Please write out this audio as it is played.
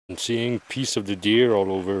I'm seeing piece of the deer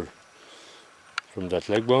all over from that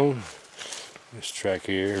leg bone. This track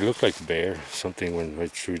here, it looked like a bear. Something went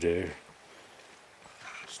right through there.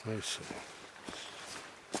 It's nice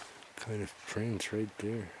kind of print right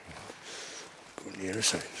there. Go on the other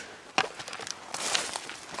side.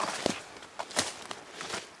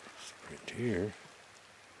 This print here.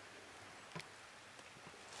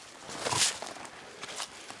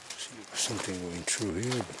 See, something going through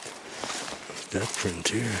here, but that print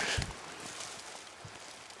here.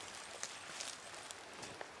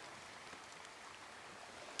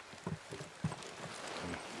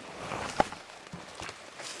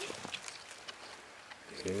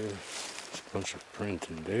 There's a bunch of print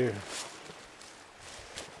in there.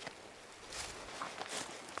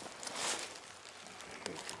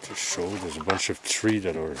 Just show there's a bunch of trees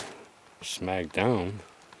that are smacked down.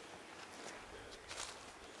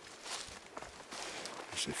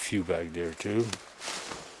 There's a few back there too,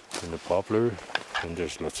 in the poplar, and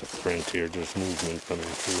there's lots of print here. There's movement coming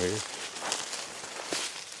through here.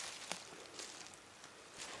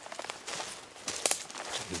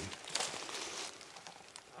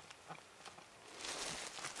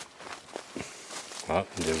 Ah,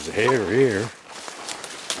 there's a hair here.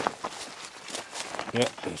 Yeah,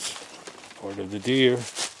 that's part of the deer.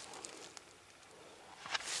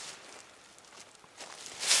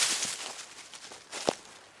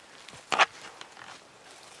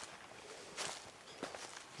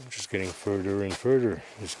 I'm just getting further and further.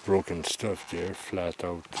 There's broken stuff there, flat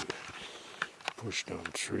out, pushed down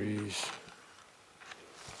trees.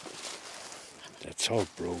 That's all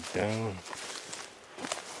broke down.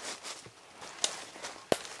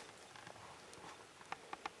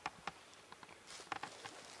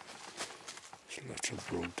 Lots of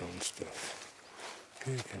broke down stuff.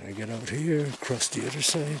 Okay, can I get out here, across the other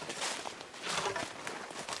side?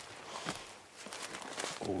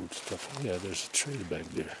 Old stuff. Oh, yeah, there's a trail back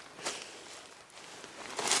there.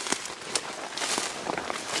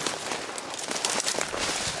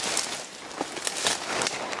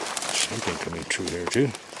 Something coming through there too.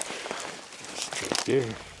 Straight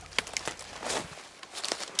there.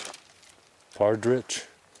 Partridge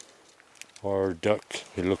or duck.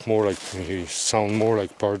 They look more like, they sound more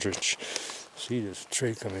like partridge. See, there's a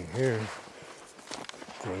tree coming here,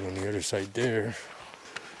 going on the other side there,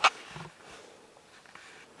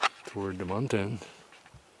 toward the mountain.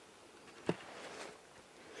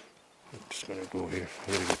 I'm just gonna go here.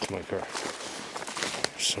 I gotta get to my car.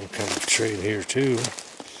 There's some kind of trail here too.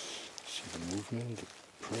 See the movement, the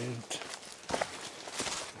print,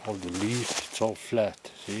 all the leaf. It's all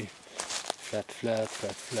flat. See. Flat, flat,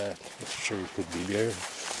 flat, flat. I'm sure it could be there.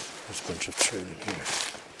 There's a bunch of trail in here.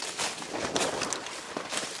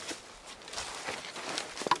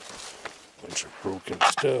 Bunch of broken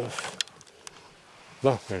stuff.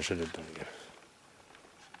 No, I should have done it.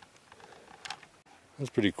 That's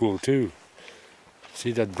pretty cool too.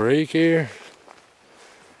 See that break here?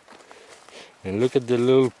 And look at the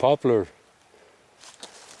little poplar.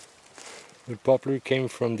 The poplar came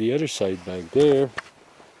from the other side back there.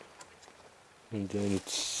 And then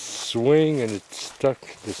it's swing and it's stuck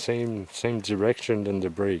the same direction than the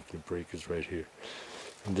break. The break is right here.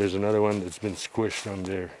 And there's another one that's been squished on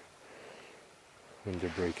there when the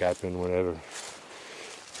break happened, whatever.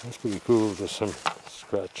 That's pretty cool. There's some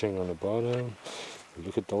scratching on the bottom.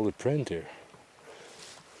 Look at all the print here.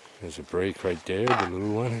 There's a break right there, the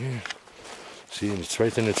little one here. See, and it's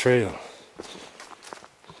right in the trail.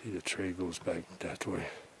 See, the trail goes back that way.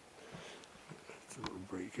 There's a little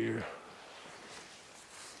break here.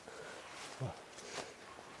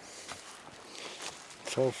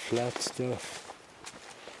 It's all flat stuff.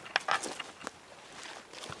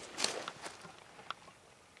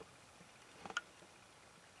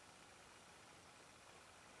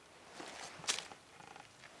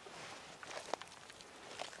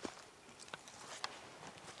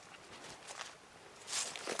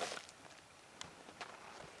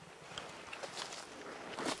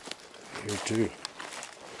 Here too.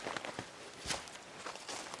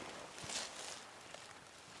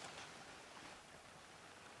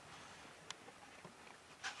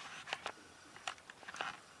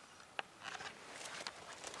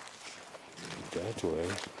 That way,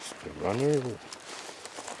 it's the runner.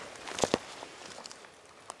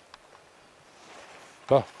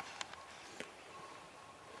 Oh.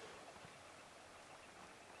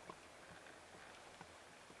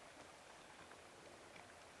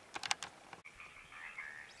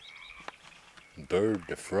 Bird,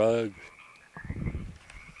 the frog.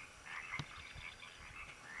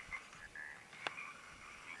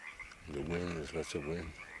 The wind, there's lots of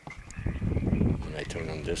wind. When I turn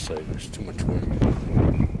on this side, there's too much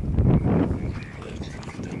wind.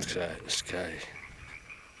 sky.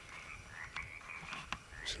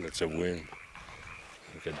 So that's a wind.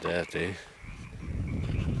 Look at that, eh?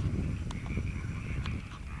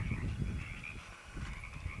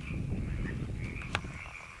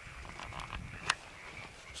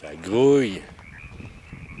 Ça grouille.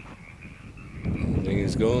 Everything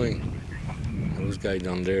is going. Those guys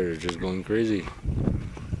down there are just going crazy.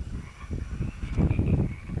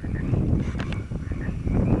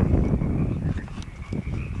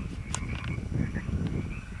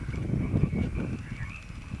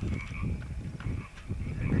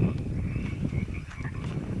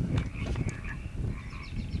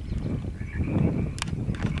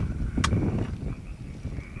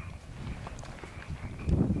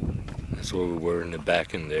 That's where we were in the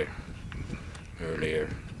back in there earlier.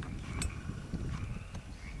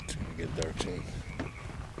 It's gonna get dark soon.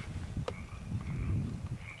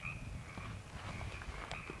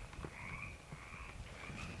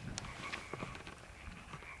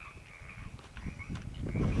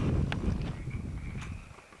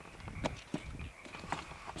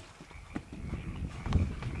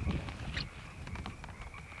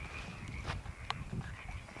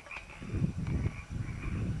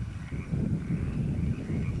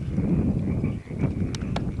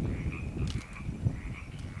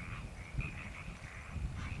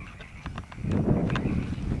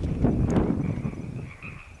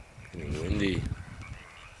 Getting windy.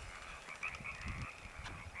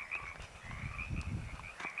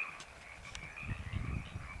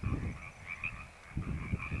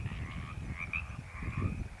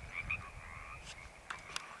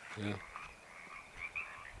 Yeah.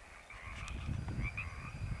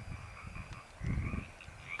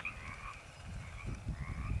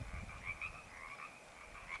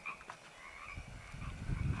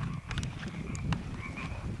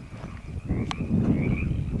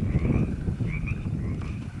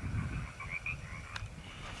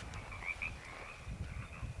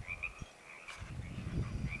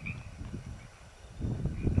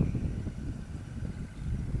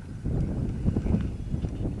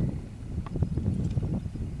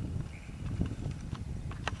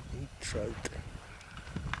 Trout.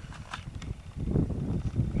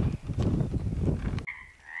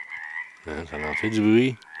 Ça en fait du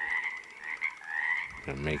bruit.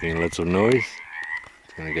 They're making lots of noise.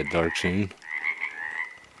 It's gonna get dark soon.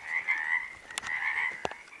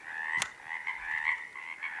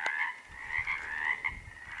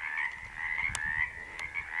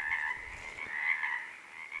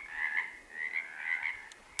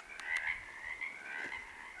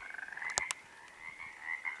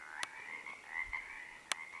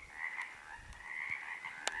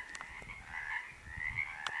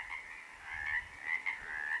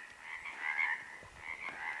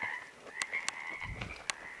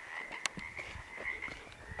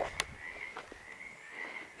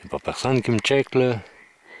 Y'a pas personne qui me check là.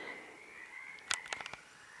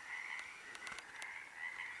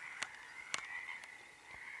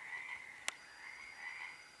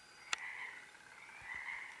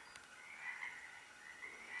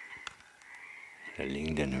 La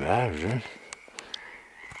ligne de nuages, hein.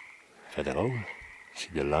 Fait drôle.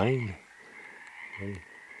 C'est de line.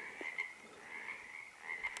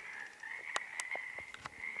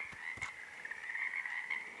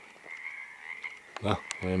 Ah,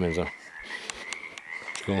 ouais, la maison.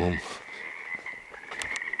 Let's go home.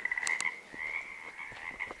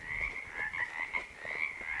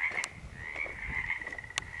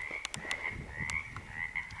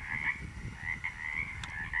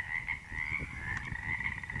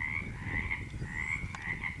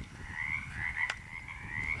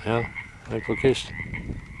 Yeah, I focused.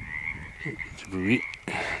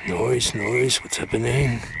 Noise, what's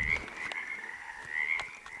happening?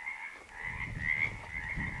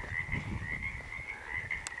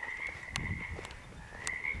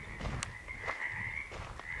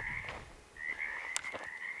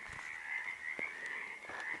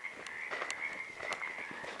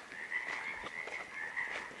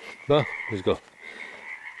 Well, let's go.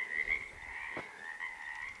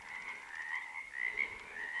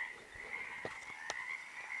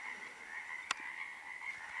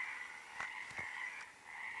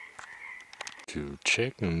 To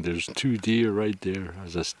check, and there's 2 deer right there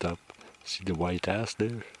as I stop. See the white ass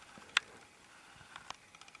there?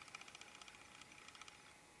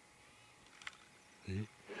 See?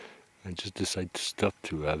 I just decided to stop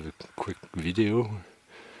to have a quick video.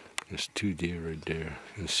 There's 2 deer right there.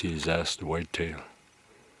 You can see his ass, the white tail.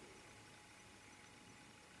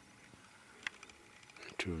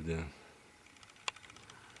 2 of them.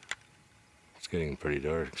 It's getting pretty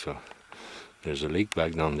dark, so there's a lake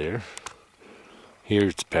back down there. Here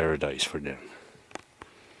it's paradise for them.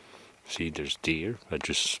 See, there's deer. I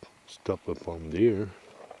just stop up on deer.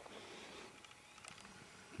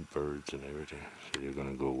 Birds and everything. So they're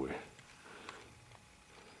gonna go away.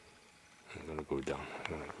 I'm gonna go down.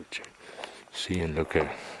 I'm gonna go check. See, and look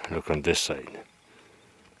on this side.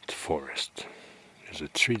 It's forest. There's a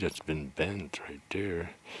tree that's been bent right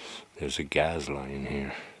there. There's a gas line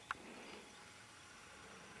here.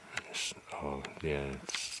 Oh yeah,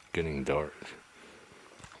 it's getting dark.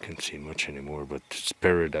 Can't see much anymore, but it's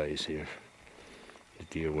paradise here. The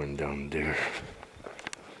deer went down there.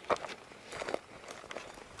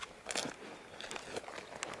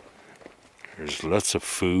 There's lots of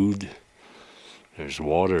food. There's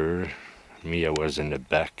water. Me, I was in the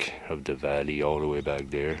back of the valley all the way back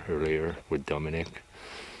there earlier with Dominic.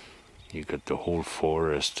 You got the whole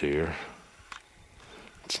forest here.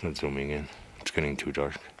 It's not zooming in. It's getting too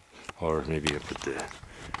dark. Or maybe I put the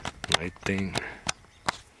night thing.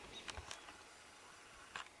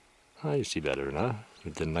 Ah, you see better now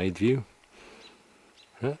with the night view.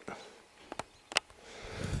 Huh?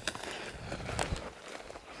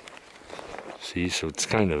 See, so it's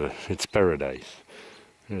kind of it's paradise.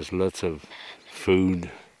 There's lots of food,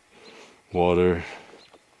 water.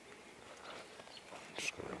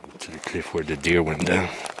 Just gonna go to the cliff where the deer went down.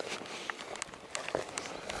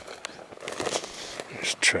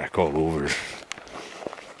 There's track all over.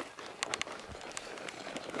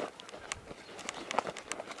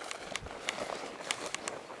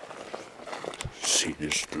 See,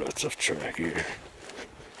 there's lots of track here.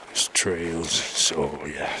 There's trails, so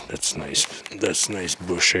yeah, that's nice. That's nice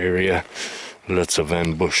bush area. Lots of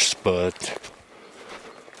ambush spot.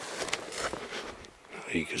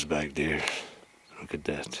 Lake is back there. Look at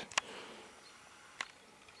that.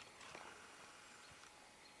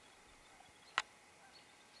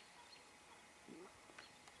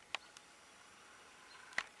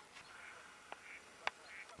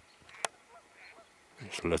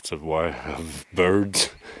 There's lots of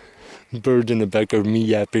birds. Bird in the back of me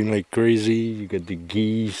yapping like crazy. You got the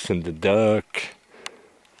geese and the duck.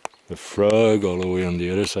 The frog all the way on the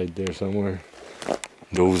other side there somewhere.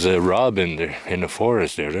 Those robin there in the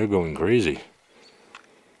forest there, they're going crazy.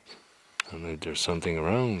 I don't know if there's something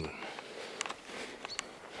around.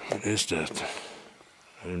 What is that?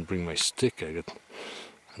 I didn't bring my stick. I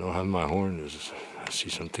don't have my horn. I see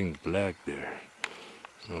something black there.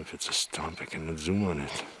 I don't know if it's a stump. I cannot zoom on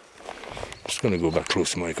it. I'm just gonna go back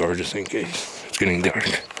close to my car just in case. It's getting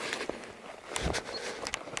dark.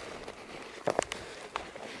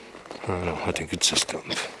 I don't know, I think it's a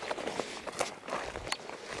stump.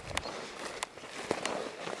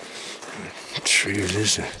 What tree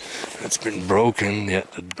is it? That's been broken. Yeah,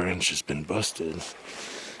 that branch has been busted.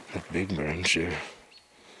 That big branch there.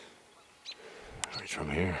 Right from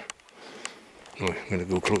here. Oh, I'm gonna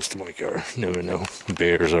go close to my car. Never know.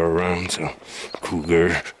 Bears are around, so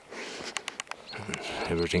cougar.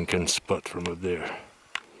 Everything can spot from up there.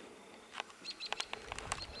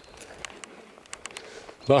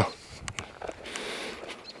 Well,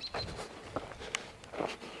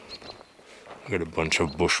 got a bunch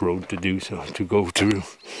of bush road to do, so to go through.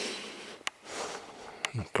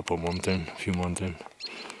 A few months in.